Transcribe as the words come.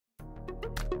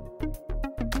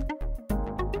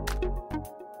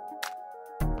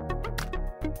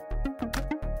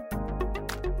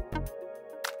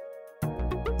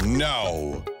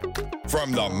Now,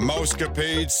 from the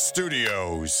Mousecapade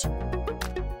Studios,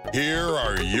 here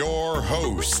are your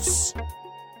hosts.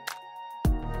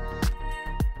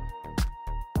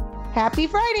 Happy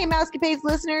Friday, Mousecapades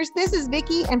listeners. This is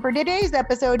Vicky, and for today's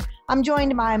episode, I'm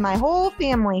joined by my whole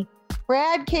family,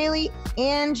 Brad, Kaylee,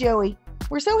 and Joey.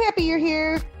 We're so happy you're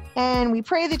here, and we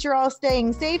pray that you're all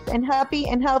staying safe and happy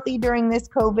and healthy during this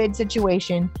COVID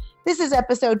situation. This is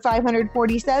episode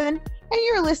 547, and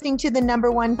you're listening to the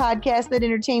 #1 podcast that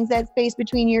entertains that space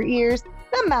between your ears,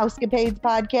 the Mousecapades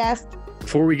Podcast.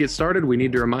 Before we get started, we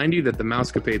need to remind you that the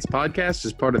Mousecapades Podcast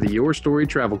is part of the Your Story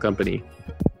Travel Company.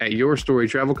 At Your Story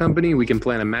Travel Company, we can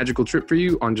plan a magical trip for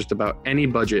you on just about any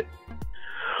budget.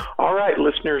 All right,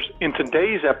 listeners, in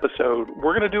today's episode,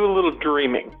 we're going to do a little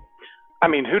dreaming. I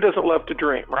mean, who doesn't love to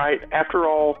dream, right? After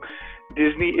all,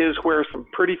 Disney is where some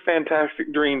pretty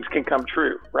fantastic dreams can come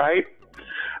true, right?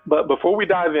 But before we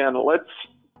dive in, let's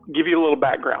give you a little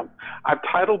background. I've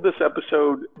titled this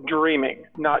episode Dreaming,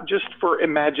 not just for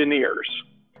Imagineers.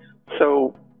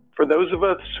 So for those of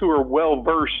us who are well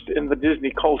versed in the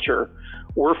Disney culture,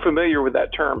 we're familiar with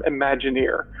that term,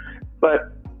 Imagineer.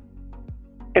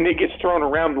 And it gets thrown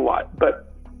around a lot,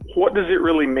 but what does it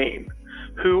really mean?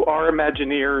 Who are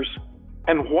Imagineers,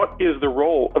 and what is the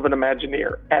role of an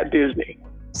Imagineer at Disney?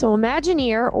 So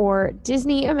Imagineer, or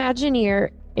Disney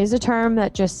Imagineer, is a term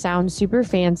that just sounds super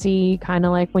fancy, kind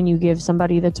of like when you give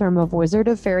somebody the term of wizard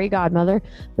or fairy godmother.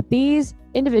 But these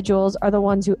individuals are the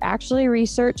ones who actually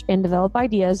research and develop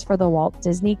ideas for the Walt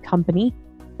Disney Company.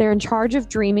 They're in charge of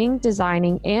dreaming,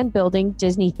 designing, and building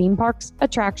Disney theme parks,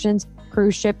 attractions,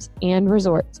 cruise ships, and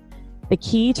resorts. The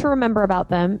key to remember about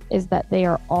them is that they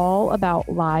are all about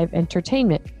live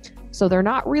entertainment. So they're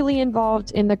not really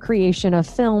involved in the creation of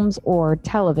films or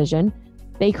television.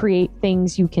 They create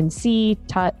things you can see,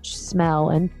 touch, smell,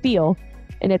 and feel.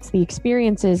 And it's the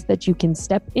experiences that you can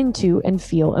step into and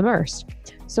feel immersed.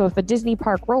 So if a Disney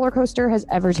park roller coaster has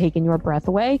ever taken your breath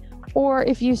away, or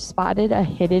if you spotted a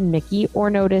hidden Mickey or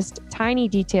noticed tiny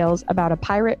details about a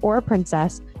pirate or a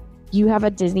princess, you have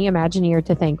a Disney Imagineer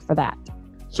to thank for that.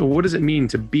 So what does it mean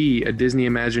to be a Disney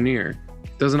Imagineer?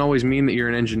 It doesn't always mean that you're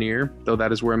an engineer, though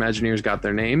that is where Imagineers got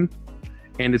their name.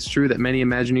 And it's true that many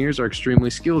Imagineers are extremely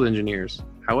skilled engineers.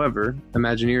 However,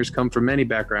 Imagineers come from many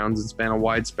backgrounds and span a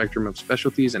wide spectrum of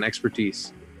specialties and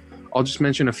expertise. I'll just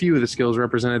mention a few of the skills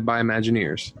represented by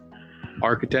Imagineers: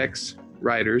 architects,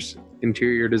 writers,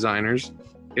 interior designers,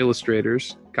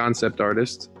 illustrators, concept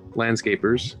artists,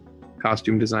 landscapers,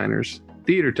 costume designers,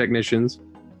 theater technicians,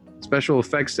 special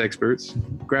effects experts,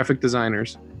 graphic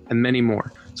designers, and many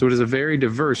more. So it is a very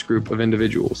diverse group of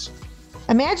individuals.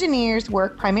 Imagineers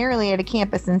work primarily at a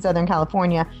campus in Southern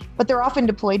California, but they're often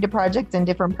deployed to projects in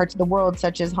different parts of the world,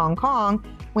 such as Hong Kong,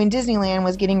 when Disneyland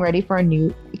was getting ready for a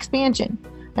new expansion.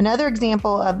 Another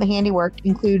example of the handiwork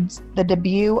includes the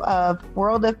debut of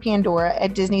World of Pandora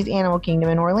at Disney's Animal Kingdom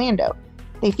in Orlando.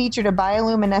 They featured a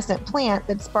bioluminescent plant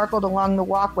that sparkled along the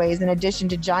walkways in addition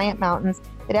to giant mountains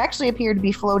that actually appeared to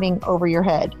be floating over your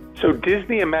head. So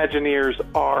Disney Imagineers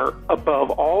are,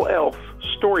 above all else,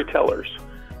 storytellers.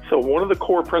 So one of the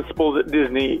core principles at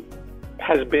Disney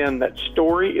has been that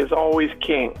story is always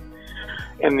king.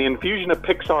 And the infusion of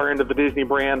Pixar into the Disney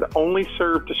brand only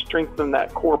served to strengthen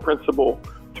that core principle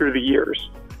through the years.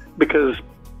 Because,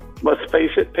 let's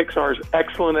face it, Pixar is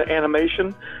excellent at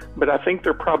animation, but I think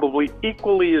they're probably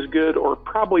equally as good or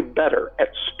probably better at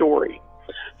story.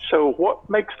 So what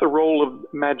makes the role of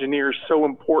Imagineers so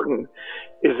important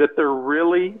is that they're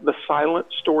really the silent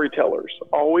storytellers,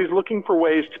 always looking for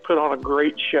ways to put on a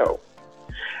great show.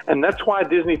 And that's why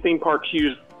Disney theme parks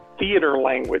use theater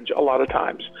language a lot of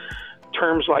times.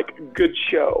 Terms like good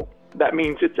show, that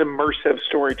means it's immersive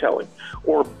storytelling,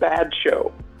 or bad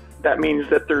show, that means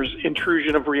that there's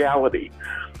intrusion of reality.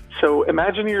 So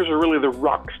Imagineers are really the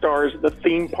rock stars of the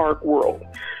theme park world.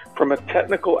 From a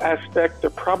technical aspect, they're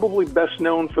probably best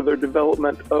known for their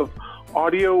development of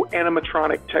audio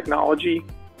animatronic technology,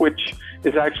 which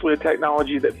is actually a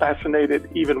technology that fascinated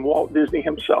even Walt Disney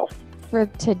himself. For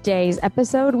today's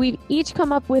episode, we've each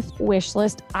come up with wish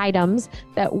list items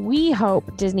that we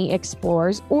hope Disney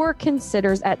explores or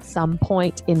considers at some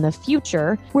point in the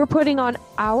future. We're putting on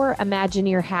our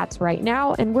Imagineer hats right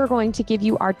now, and we're going to give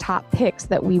you our top picks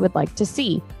that we would like to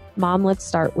see. Mom, let's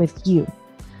start with you.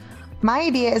 My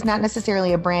idea is not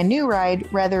necessarily a brand new ride.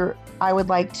 Rather, I would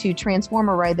like to transform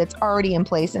a ride that's already in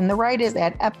place, and the ride is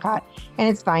at Epcot, and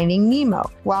it's Finding Nemo.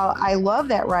 While I love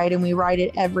that ride and we ride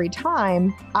it every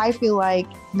time, I feel like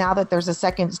now that there's a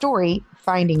second story,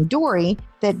 Finding Dory,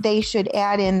 that they should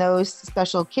add in those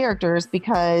special characters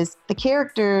because the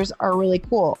characters are really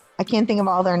cool. I can't think of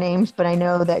all their names, but I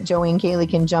know that Joey and Kaylee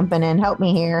can jump in and help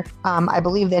me here. I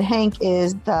believe that Hank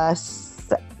is the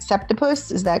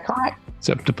Septipus. Is that correct?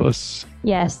 Septipus.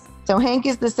 Yes. So Hank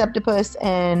is the Septipus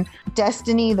and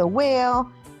Destiny the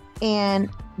whale. And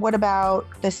what about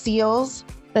the seals?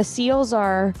 The seals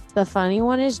are, the funny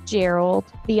one is Gerald.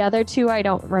 The other two, I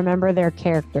don't remember their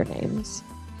character names.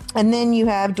 And then you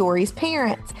have Dory's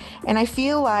parents. And I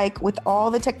feel like with all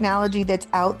the technology that's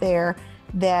out there,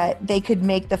 that they could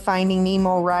make the Finding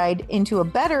Nemo ride into a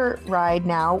better ride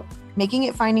now, making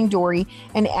it Finding Dory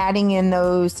and adding in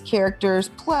those characters.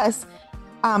 Plus,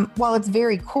 while it's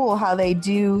very cool how they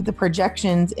do the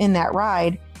projections in that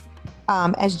ride,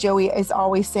 as Joey is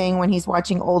always saying when he's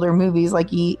watching older movies like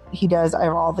he does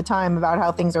all the time about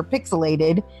how things are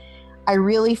pixelated, I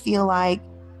really feel like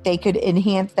they could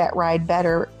enhance that ride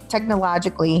better,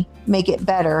 technologically make it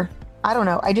better. I don't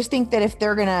know. I just think that if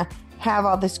they're going to have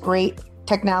all this great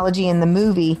technology in the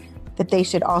movie, that they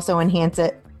should also enhance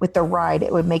it with the ride.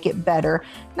 It would make it better.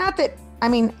 Not that, I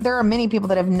mean, there are many people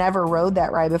that have never rode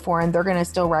that ride before and they're going to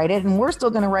still ride it, and we're still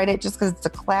going to ride it just because it's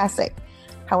a classic.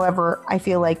 However, I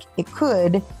feel like it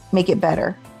could make it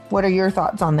better. What are your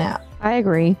thoughts on that? I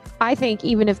agree. I think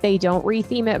even if they don't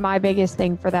retheme it, my biggest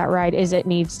thing for that ride is it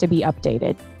needs to be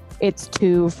updated. It's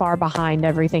too far behind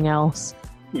everything else.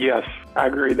 Yes, I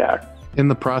agree with that. In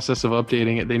the process of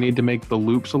updating it, they need to make the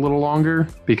loops a little longer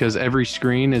because every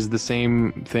screen is the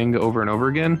same thing over and over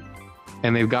again.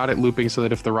 And they've got it looping so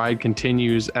that if the ride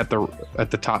continues at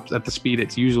the speed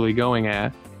it's usually going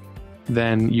at,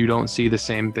 then you don't see the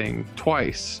same thing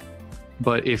twice.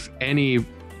 But if any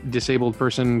disabled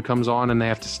person comes on and they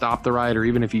have to stop the ride, or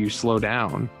even if you slow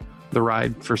down the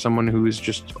ride for someone who is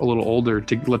just a little older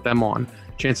to let them on,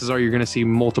 chances are you're going to see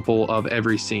multiple of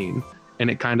every scene, and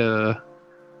it kind of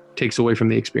takes away from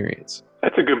the experience.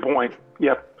 That's a good point.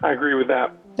 Yep, I agree with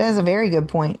that. That is a very good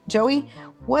point. Joey,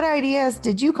 what ideas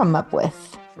did you come up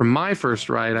with? For my first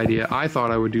ride idea, I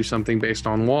thought I would do something based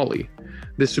on WALL-E.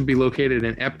 This would be located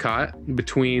in Epcot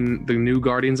between the new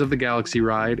Guardians of the Galaxy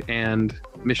ride and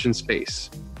Mission Space.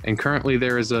 And currently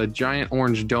there is a giant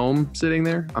orange dome sitting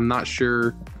there. I'm not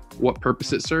sure what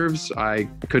purpose it serves. I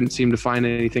couldn't seem to find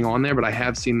anything on there, but I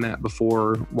have seen that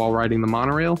before while riding the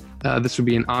monorail. This would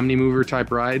be an Omnimover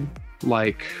type ride,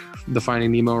 like the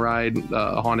Finding Nemo ride,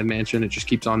 Haunted Mansion. It just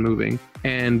keeps on moving.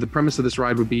 And the premise of this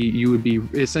ride would be you would be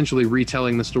essentially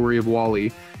retelling the story of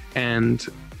WALL-E, and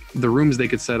the rooms they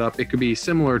could set up, it could be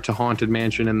similar to Haunted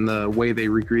Mansion in the way they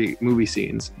recreate movie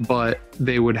scenes, but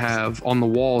they would have on the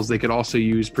walls, they could also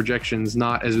use projections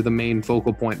not as the main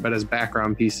focal point, but as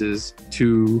background pieces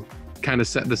to kind of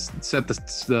set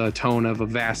the tone of a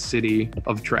vast city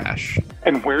of trash.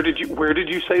 And where did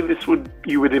you say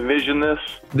you would envision this?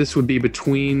 This would be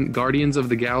between Guardians of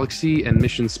the Galaxy and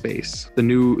Mission Space, the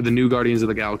new Guardians of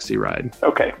the Galaxy ride.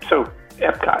 Okay, so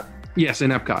Epcot. Yes,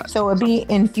 in Epcot. So it'd be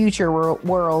in Future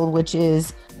World, which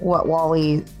is what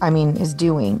WALL-E, is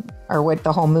doing, or what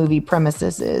the whole movie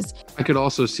premises is. I could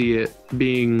also see it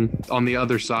being on the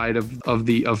other side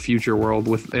of Future World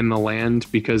within the land,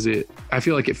 because I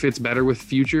feel like it fits better with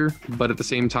Future, but at the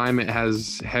same time it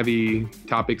has heavy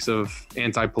topics of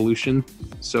anti-pollution,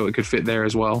 so it could fit there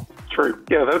as well. True.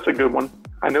 Yeah, that's a good one.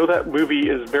 I know that movie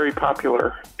is very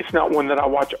popular. It's not one that I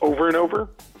watch over and over,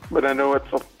 but I know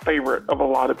it's a favorite of a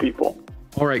lot of people.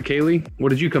 All right, Kaylee, what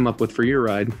did you come up with for your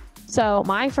ride? So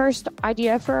my first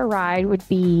idea for a ride would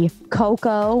be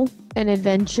Coco, an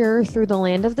adventure through the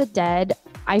land of the dead.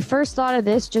 I first thought of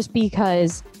this just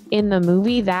because in the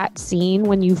movie, that scene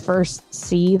when you first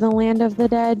see the land of the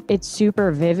dead, it's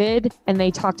super vivid. And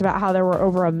they talked about how there were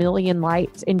over 1 million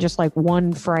lights in just like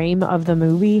one frame of the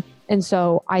movie. And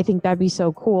so I think that'd be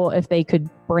so cool if they could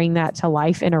bring that to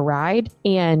life in a ride.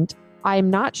 And I'm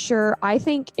not sure. I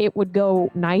think it would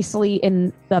go nicely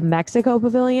in the Mexico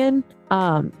pavilion,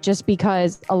 just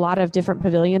because a lot of different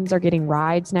pavilions are getting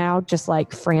rides now, just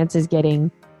like France is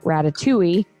getting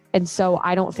Ratatouille. And so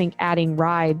I don't think adding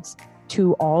rides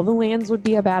to all the lands would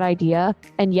be a bad idea.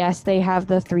 And yes, they have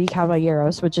the Three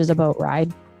Caballeros, which is a boat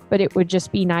ride, but it would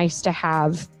just be nice to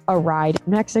have a ride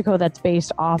in Mexico that's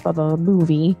based off of a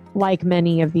movie like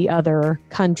many of the other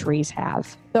countries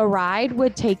have. The ride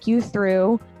would take you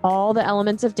through all the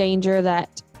elements of danger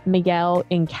that Miguel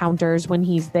encounters when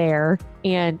he's there.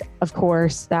 And of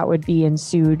course, that would be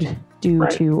ensued due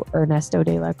to Ernesto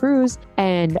de la Cruz.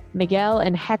 And Miguel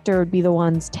and Hector would be the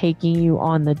ones taking you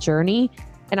on the journey.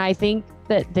 And I think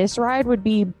that this ride would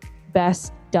be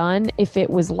best done if it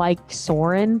was like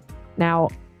Soarin'. Now,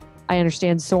 I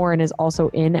understand Soarin' is also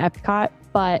in Epcot,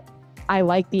 but I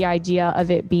like the idea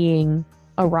of it being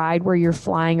a ride where you're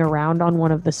flying around on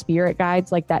one of the spirit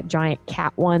guides, like that giant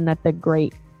cat one that the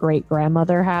great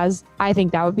grandmother has. I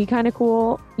think that would be kind of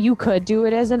cool. You could do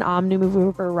it as an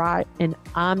Omnimover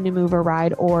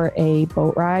ride or a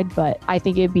boat ride, but I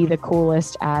think it'd be the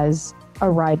coolest as a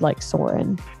ride like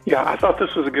Soarin'. Yeah, I thought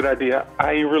this was a good idea.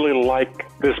 I really like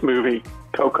this movie,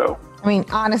 Coco. I mean,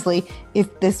 honestly,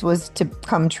 if this was to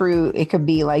come true, it could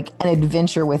be like an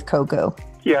adventure with Coco.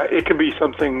 Yeah, it could be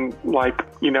something like,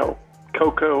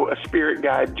 Coco, a spirit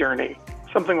guide journey,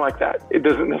 something like that. It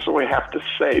doesn't necessarily have to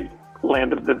say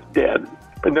Land of the Dead.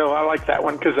 But no, I like that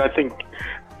one because I think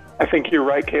you're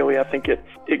right, Kaylee. I think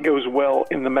it goes well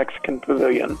in the Mexican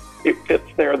pavilion. It fits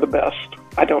there the best.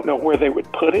 I don't know where they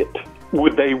would put it.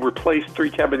 Would they replace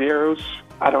Three Caballeros?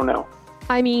 I don't know.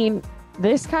 I mean,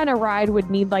 this kind of ride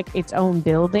would need like its own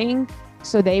building,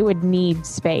 so they would need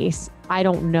space. I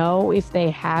don't know if they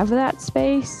have that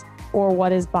space or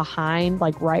what is behind,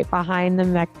 like right behind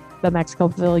the Mexico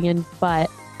pavilion,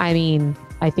 but I mean,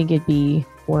 I think it'd be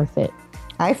worth it.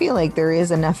 I feel like there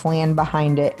is enough land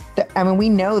behind it. I mean, we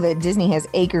know that Disney has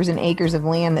acres and acres of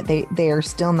land that they are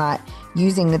still not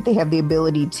using, that they have the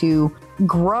ability to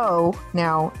grow.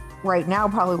 Now, right now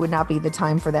probably would not be the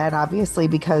time for that, obviously,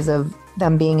 because of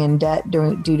them being in debt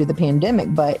due to the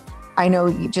pandemic. But I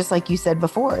know, just like you said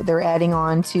before, they're adding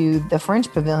on to the French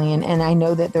pavilion. And I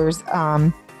know that there's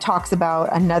talks about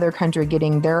another country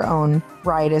getting their own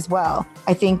ride as well.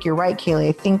 I think you're right, Kaylee.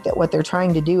 I think that what they're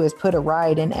trying to do is put a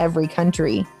ride in every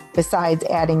country besides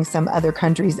adding some other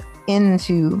countries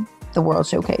into the World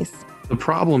Showcase. The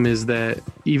problem is that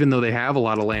even though they have a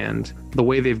lot of land, the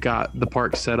way they've got the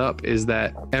park set up is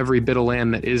that every bit of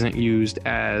land that isn't used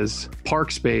as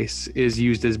park space is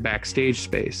used as backstage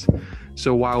space.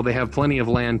 So while they have plenty of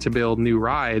land to build new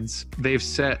rides, they've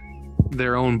set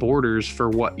their own borders for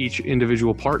what each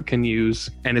individual park can use,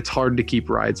 and it's hard to keep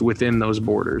rides within those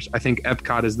borders. I think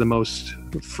Epcot is the most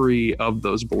free of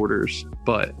those borders,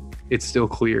 but it's still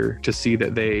clear to see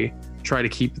that they try to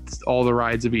keep all the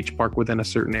rides of each park within a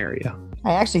certain area.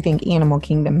 I actually think Animal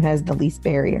Kingdom has the least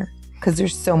barrier because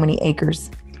there's so many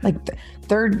acres. Like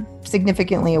they're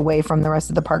significantly away from the rest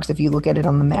of the parks if you look at it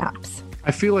on the maps. I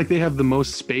feel like they have the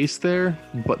most space there,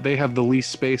 but they have the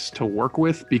least space to work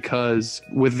with because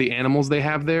with the animals they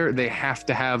have there, they have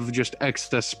to have just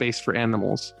excess space for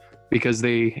animals because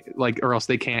or else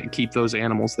they can't keep those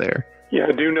animals there. Yeah,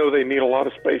 I do know they need a lot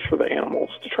of space for the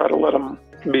animals to try to let them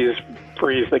be as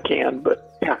free as they can.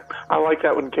 But yeah, I like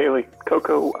that one, Kaylee.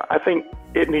 Coco, I think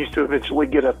it needs to eventually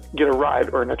get a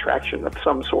ride or an attraction of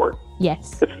some sort.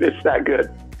 Yes. It's that good.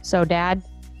 So, Dad,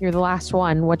 you're the last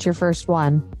one. What's your first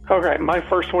one? Okay, my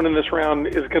first one in this round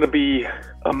is going to be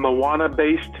a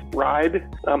Moana-based ride.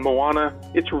 Moana,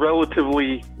 it's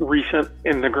relatively recent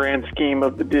in the grand scheme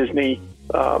of the Disney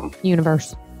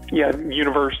universe. Yeah,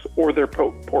 universe or their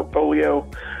portfolio.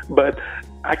 But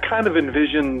I kind of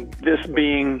envision this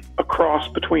being a cross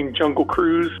between Jungle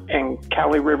Cruise and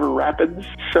Kali River Rapids.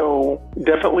 So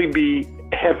definitely be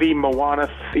heavy Moana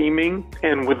theming,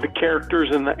 and with the characters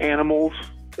and the animals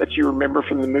that you remember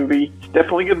from the movie. It's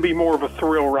definitely going to be more of a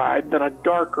thrill ride than a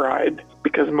dark ride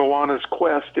because Moana's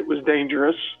quest, it was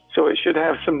dangerous. So it should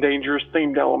have some dangerous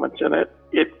themed elements in it.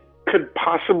 It could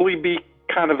possibly be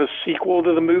kind of a sequel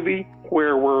to the movie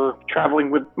where we're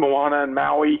traveling with Moana and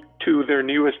Maui to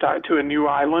a new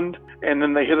island, and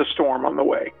then they hit a storm on the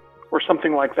way or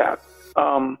something like that.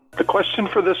 The question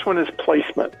for this one is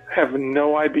placement. I have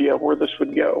no idea where this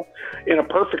would go. In a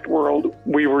perfect world,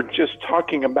 we were just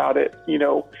talking about it,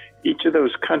 each of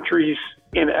those countries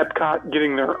in Epcot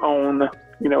getting their own,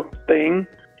 thing.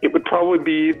 It would probably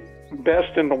be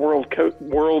best in the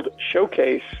World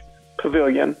Showcase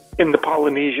pavilion in the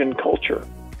Polynesian culture.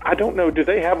 I don't know, do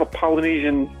they have a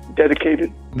Polynesian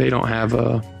dedicated? They don't have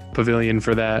a pavilion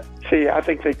for that. See, I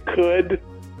think they could,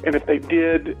 and if they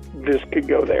did, this could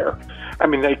go there. I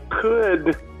mean,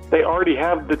 they already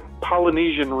have the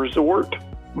Polynesian resort,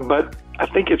 but I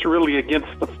think it's really against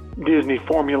the Disney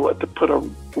formula to put a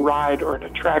ride or an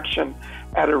attraction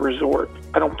at a resort.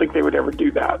 I don't think they would ever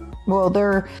do that. Well,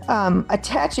 they're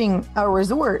attaching a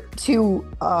resort to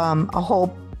a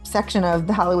whole section of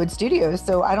the Hollywood Studios,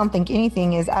 so I don't think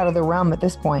anything is out of the realm at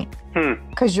this point.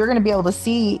 Because you're going to be able to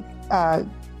see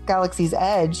Galaxy's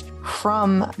Edge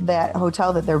from that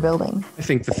hotel that they're building. I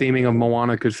think the theming of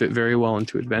Moana could fit very well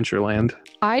into Adventureland.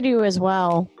 I do as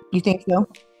well. You think so?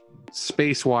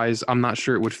 Space-wise, I'm not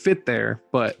sure it would fit there,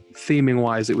 but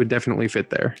theming-wise, it would definitely fit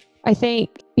there. I think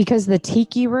because the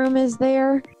Tiki Room is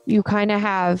there, you kind of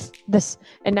have this.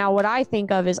 And now what I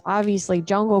think of is obviously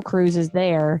Jungle Cruise is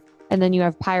there, and then you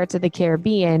have Pirates of the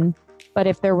Caribbean, But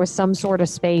if there was some sort of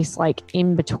space like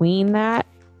in between that,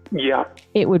 Yeah.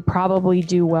 it would probably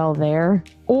do well there.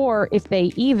 Or if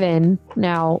they even,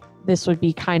 now this would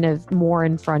be kind of more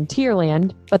in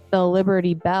Frontierland, but the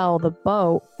Liberty Bell, the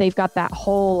boat, they've got that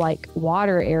whole like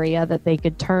water area that they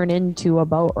could turn into a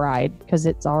boat ride because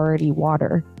it's already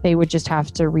water. They would just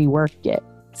have to rework it.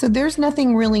 So there's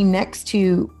nothing really next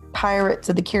to Pirates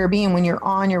of the Caribbean when you're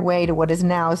on your way to what is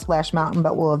now Splash Mountain,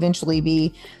 but will eventually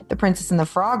be the Princess and the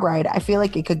Frog ride. I feel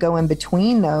like it could go in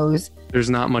between those. There's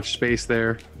not much space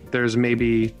there. There's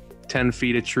maybe 10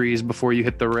 feet of trees before you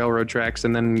hit the railroad tracks,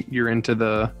 and then you're into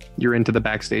the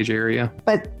backstage area.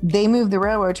 But they move the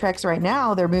railroad tracks right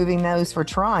now. They're moving those for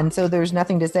Tron. So there's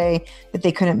nothing to say that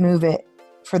they couldn't move it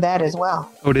for that as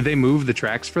well. Oh, did they move the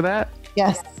tracks for that?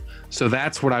 Yes. So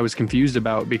that's what I was confused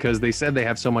about, because they said they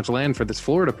have so much land for this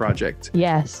Florida project.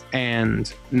 Yes.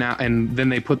 And then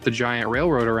they put the giant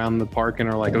railroad around the park and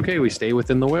are like, okay, we stay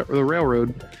within the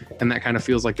railroad. And that kind of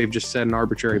feels like they've just set an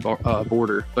arbitrary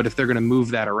border. But if they're going to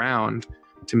move that around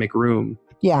to make room.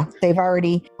 Yeah, they've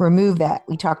already removed that.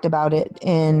 We talked about it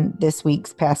in this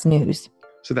week's past news.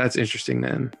 So that's interesting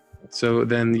then. So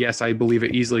then, yes, I believe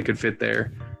it easily could fit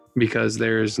there, because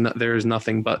there's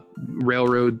nothing but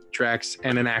railroad tracks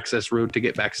and an access road to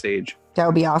get backstage. That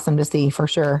would be awesome to see for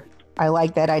sure. I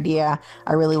like that idea.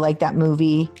 I really like that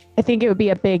movie. I think it would be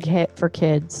a big hit for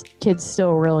kids. Kids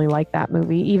still really like that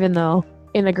movie, even though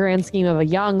in the grand scheme of a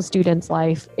young student's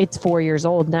life, it's 4 years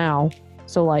old now.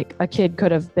 So like a kid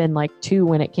could have been like 2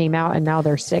 when it came out and now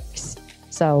they're 6.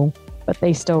 So, but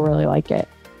they still really like it.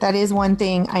 That is one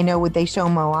thing I know they show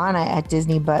Moana at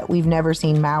Disney, but we've never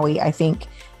seen Maui. I think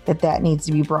that needs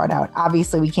to be brought out.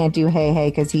 Obviously, we can't do Hey Hey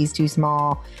because he's too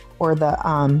small, or the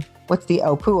what's the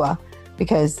Opua,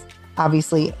 because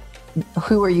obviously,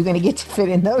 who are you going to get to fit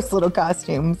in those little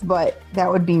costumes? But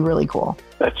that would be really cool.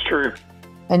 That's true.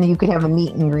 And you could have a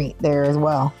meet and greet there as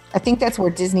well. I think that's where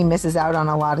Disney misses out on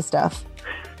a lot of stuff.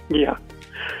 Yeah,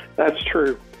 that's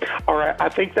true. All right, I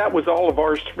think that was all of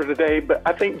ours for today, but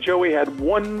I think Joey had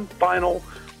one final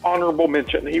honorable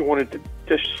mention he wanted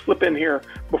to slip in here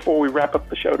before we wrap up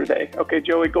the show today. Okay,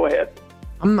 Joey, go ahead.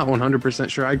 I'm not 100%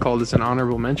 sure I'd call this an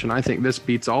honorable mention. I think this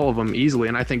beats all of them easily,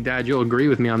 and I think, Dad, you'll agree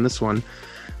with me on this one.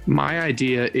 My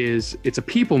idea is it's a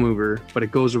people mover, but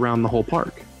it goes around the whole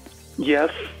park.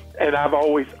 Yes, and I've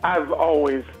always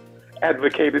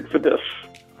advocated for this.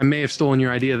 I may have stolen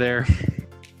your idea there.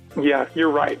 Yeah,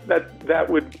 you're right. That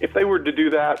would, if they were to do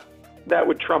that, that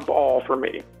would trump all for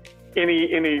me.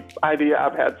 Any idea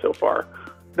I've had so far,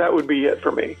 that would be it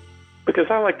for me. Because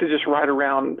I like to just ride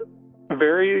around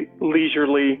very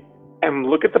leisurely and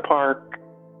look at the park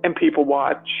and people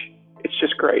watch. It's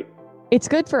just great. It's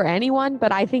good for anyone,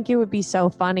 but I think it would be so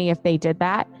funny if they did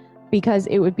that, because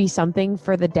it would be something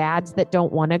for the dads that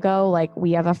don't want to go. Like,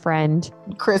 we have a friend,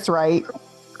 Chris Wright,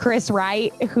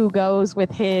 who goes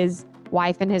with his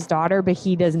wife and his daughter, but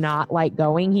he does not like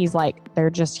going. He's like, they're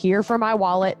just here for my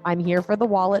wallet. I'm here for the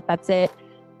wallet. That's it.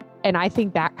 And I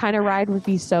think that kind of ride would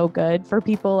be so good for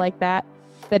people like that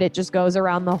it just goes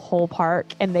around the whole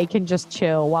park and they can just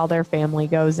chill while their family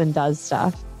goes and does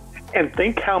stuff. And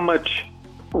think how much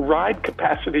ride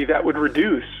capacity that would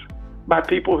reduce by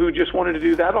people who just wanted to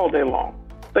do that all day long.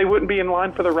 They wouldn't be in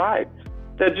line for the rides.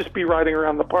 They'd just be riding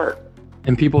around the park.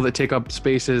 And people that take up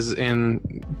spaces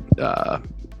in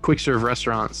quick serve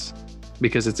restaurants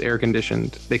because it's air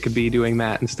conditioned, they could be doing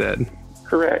that instead.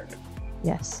 Correct.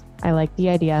 Yes, I like the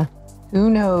idea. Who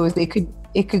knows?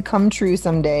 It could come true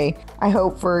someday. I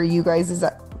hope for you guys'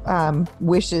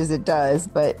 wishes it does,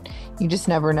 but you just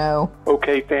never know.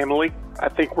 Okay, family. I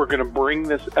think we're going to bring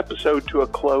this episode to a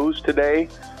close today.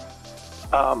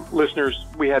 Listeners,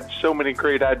 we had so many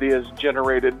great ideas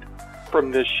generated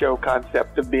from this show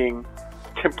concept of being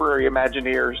temporary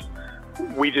Imagineers.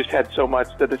 We just had so much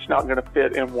that it's not going to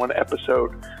fit in one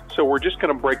episode. So we're just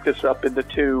going to break this up into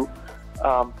 2.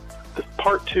 The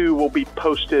part 2 will be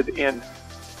posted in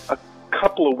a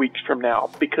couple of weeks from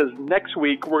now, because next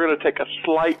week we're going to take a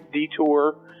slight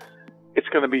detour. It's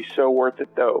going to be so worth it,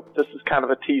 though. This is kind of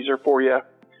a teaser for you.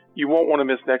 You won't want to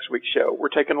miss next week's show. We're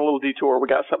taking a little detour. We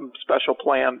got something special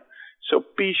planned, so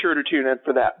be sure to tune in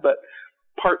for that. But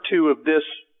part 2 of this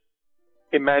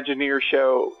Imagineer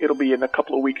show, it'll be in a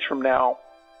couple of weeks from now,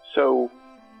 so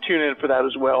tune in for that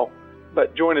as well.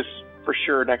 But join us for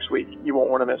sure next week. You won't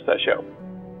want to miss that show.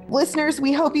 Listeners,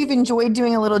 we hope you've enjoyed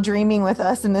doing a little dreaming with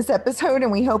us in this episode,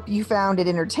 and we hope you found it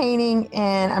entertaining.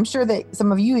 And I'm sure that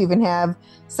some of you even have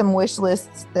some wish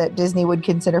lists that Disney would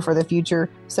consider for the future.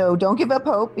 So don't give up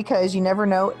hope, because you never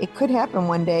know. It could happen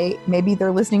one day. Maybe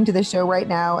they're listening to the show right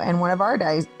now and one of our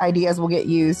ideas will get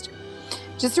used.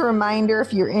 Just a reminder,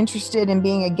 if you're interested in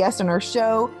being a guest on our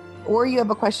show or you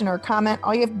have a question or a comment,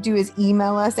 all you have to do is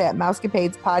email us at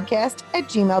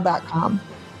mousecapadespodcast@gmail.com.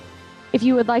 If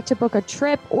you would like to book a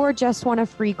trip or just want a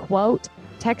free quote,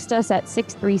 text us at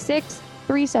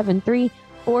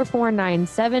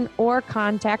 636-373-4497 or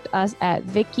contact us at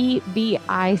Vickie,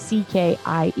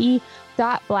 VICKIE,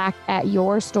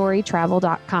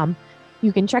 .black@yourstorytravel.com.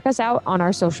 You can check us out on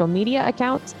our social media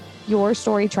accounts,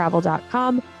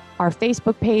 yourstorytravel.com, our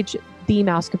Facebook page, The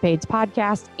Mousecapades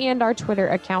Podcast, and our Twitter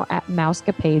account at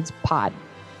Mousecapades Pod.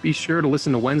 Be sure to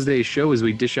listen to Wednesday's show as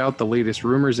we dish out the latest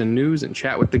rumors and news and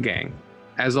chat with the gang.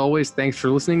 As always, thanks for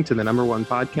listening to the #1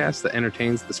 podcast that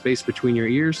entertains the space between your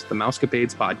ears, the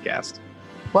Mousecapades Podcast.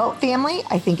 Well, family,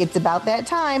 I think it's about that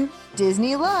time.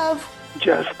 Disney love.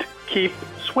 Just keep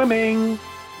swimming.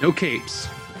 No capes.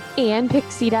 And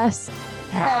Pixie Dust.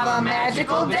 Have a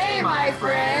magical day, my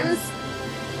friends.